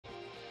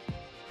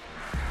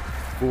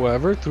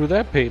Whoever threw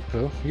that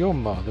paper, your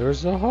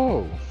mother's a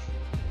hoe.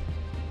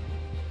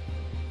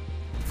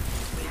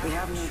 We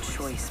have no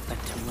choice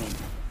but to win.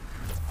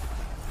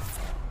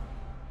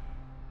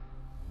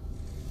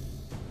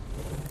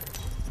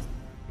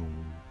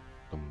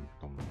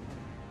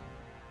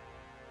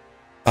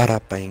 Bada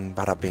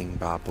bing,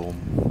 ba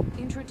boom.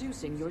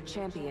 Introducing your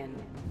champion.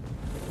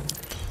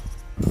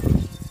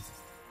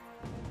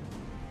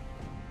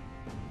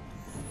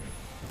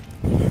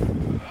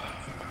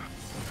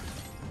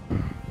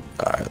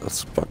 Alright,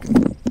 let's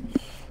fucking.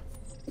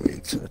 We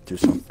need to do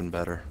something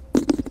better.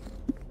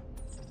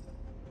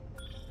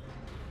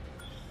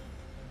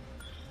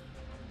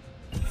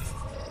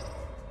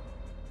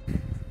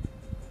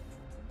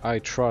 I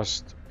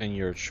trust in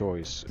your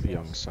choice,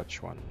 young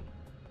such one.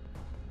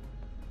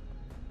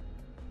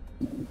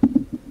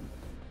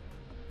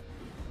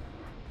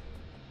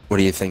 What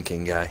are you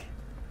thinking, guy?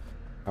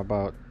 How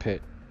about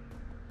Pit?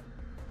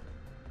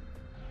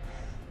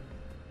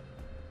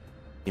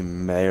 He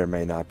may or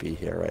may not be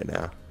here right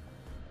now.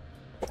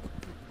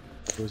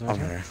 Who's not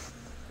here?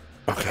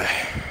 Okay.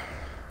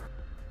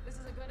 This is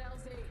a good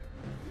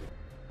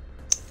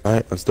LZ.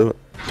 Alright, let's do it.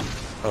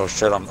 Oh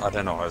shit, I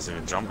didn't know I was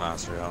even jump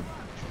master yet.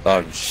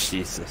 Oh,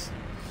 Jesus.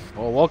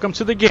 Well, welcome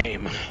to the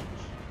game.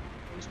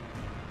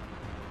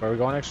 Where are we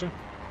going actually?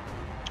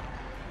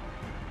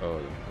 Oh,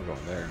 we're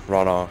going there.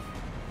 Run off.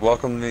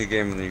 Welcome to the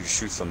game when you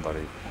shoot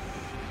somebody.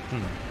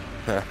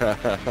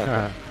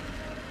 Yes,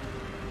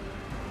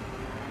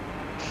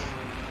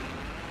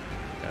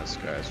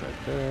 guys, right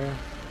there.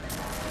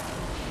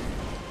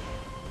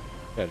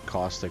 Got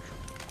caustic.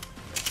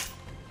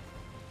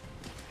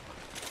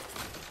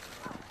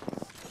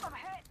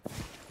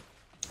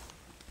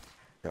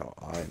 Yo,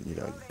 I need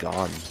a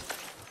gun.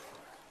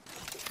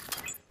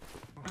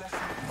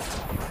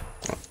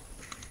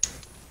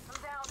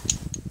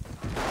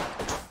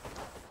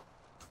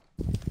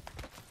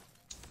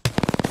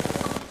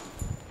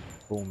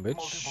 Boom,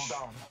 bitch.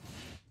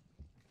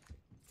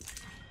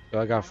 Yo,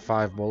 I got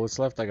 5 bullets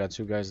left. I got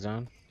 2 guys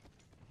down.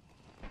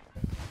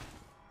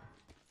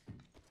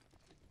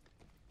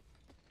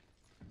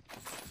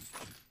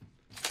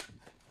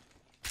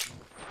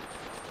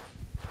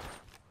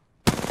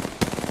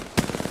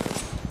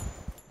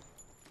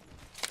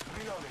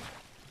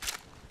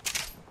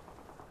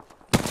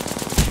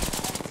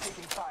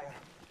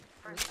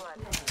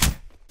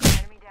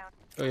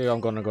 Oh, yeah, I'm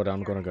gonna go down.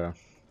 I'm gonna go down.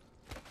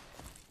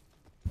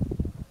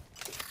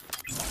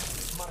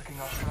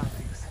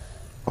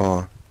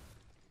 Oh.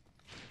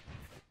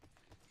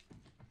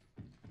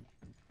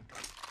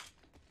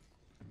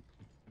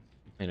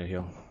 Need a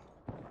heal.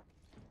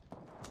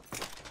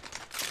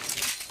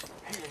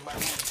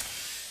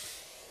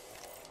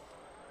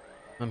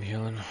 I'm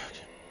healing.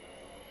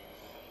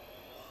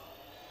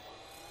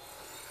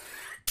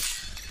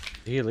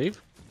 Did he leave?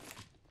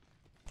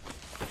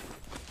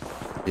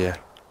 Yeah.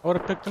 I would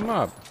have picked him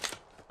up.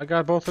 I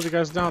got both of the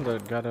guys down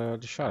that got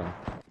just shot him.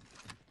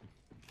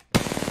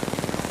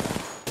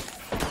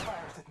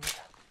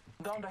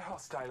 Down the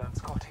hostile on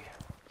Scotty.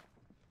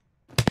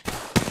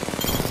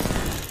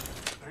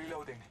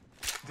 Reloading.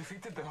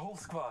 Defeated the whole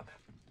squad.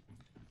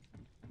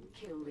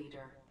 Kill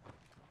leader.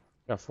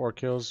 Got 4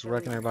 kills,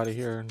 wrecking everybody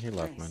here, and he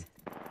left, man.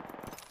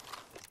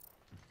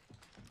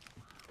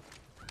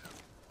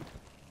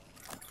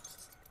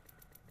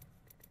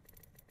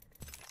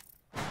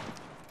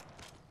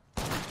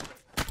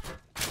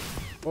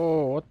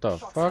 Oh, what the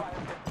fuck?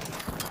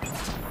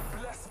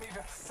 Bless me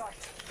with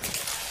sight.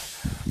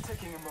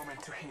 Taking a moment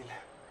to heal.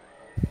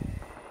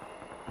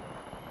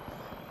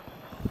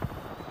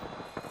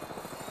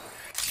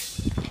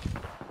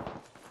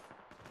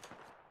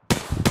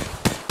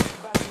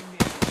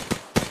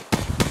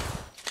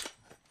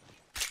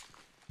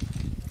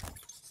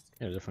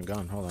 Yeah, a different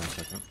gun. Hold on a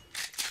second.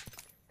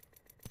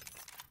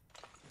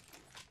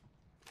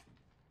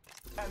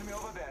 Enemy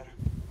over there.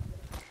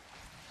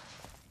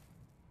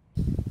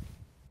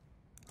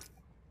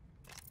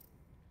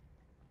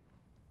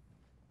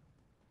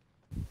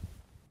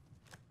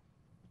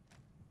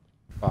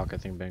 Fuck, I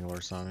think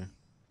Bangalore saw me.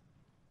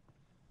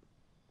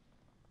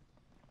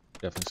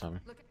 Definitely saw me.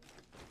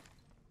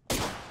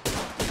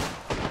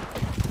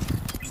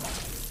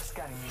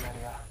 Scanning the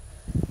area.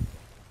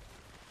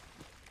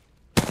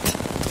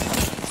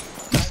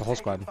 That's the whole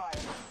squad.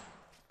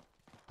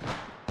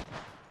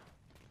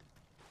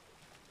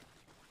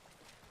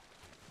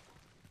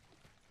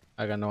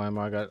 I got no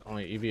ammo. I got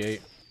only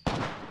EV8.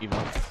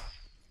 Evo.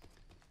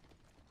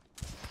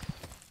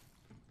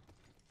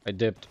 I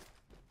dipped.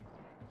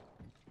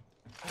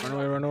 Run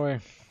away, run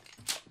away.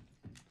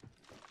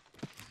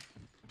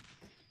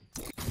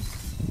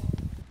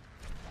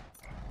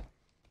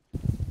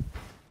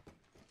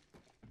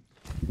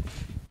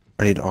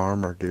 I need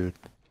armor, dude.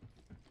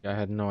 Yeah, I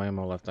had no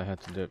ammo left. I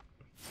had to dip.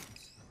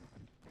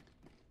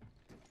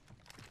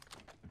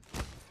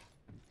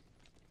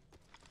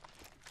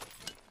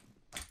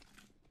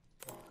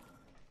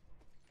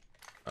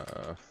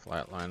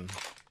 Flatline.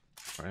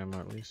 For ammo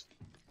at least.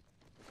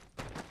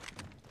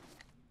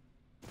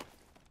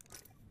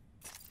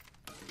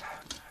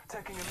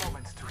 Taking a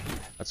moment to heal.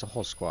 That's a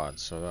whole squad,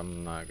 so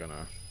I'm not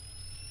gonna.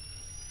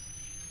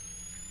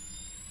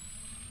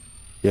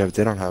 Yeah, but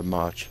they don't have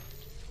much.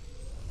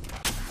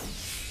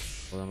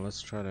 Well, then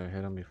let's try to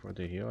hit them before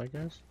they heal, I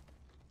guess.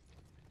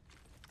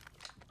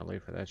 I'll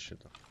wait for that shit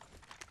though.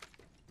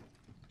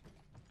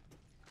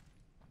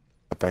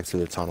 Back to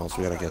the tunnels,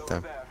 we gotta get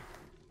them.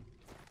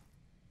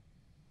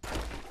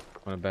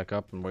 Wanna back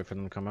up and wait for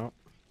them to come out?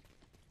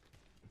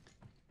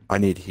 I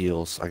need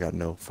heals. I got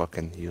no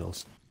fucking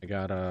heals. I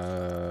got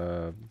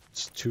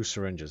 2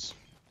 syringes.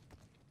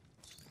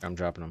 I'm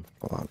dropping them.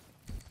 Hold on.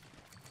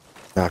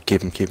 Nah,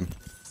 keep him, keep him.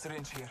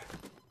 Syringe here.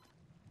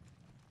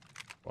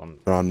 Well, I'm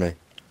They're on me.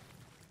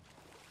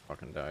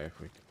 fucking die if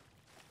we.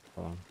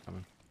 Hold on,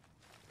 coming.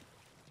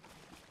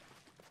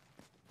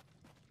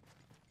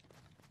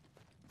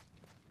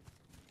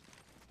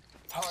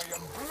 I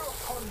am Blood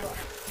Thunder.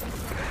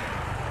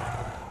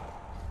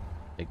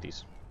 Take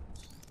these.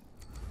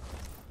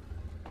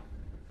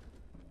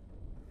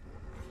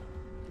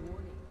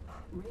 Warning.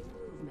 Ring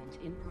movement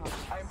in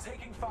progress. I am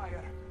taking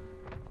fire.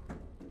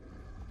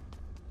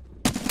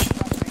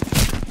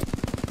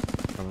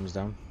 One of them's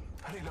down.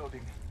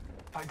 Reloading.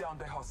 I downed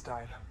the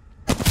hostile.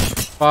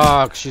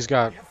 Fuck, she's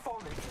got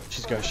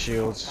Falling.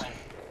 shields.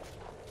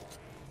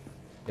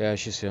 Yeah,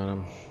 she's healing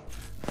him.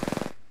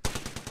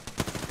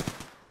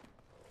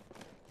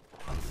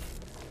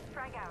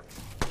 Frag out.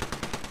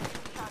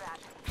 Shot at.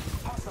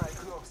 Hostile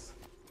close.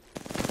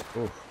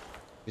 Ooh.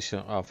 She's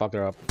healing. Oh, fucked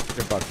her up.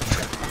 Good fuck.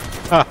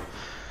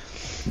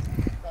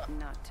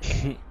 Not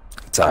today.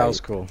 That was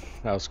cool.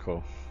 That was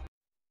cool.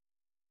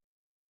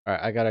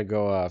 Alright, I gotta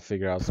go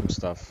figure out some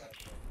stuff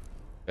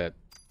that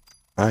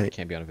Alright,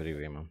 can't be on a video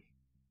game, man.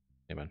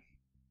 Hey, man.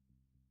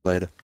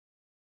 later.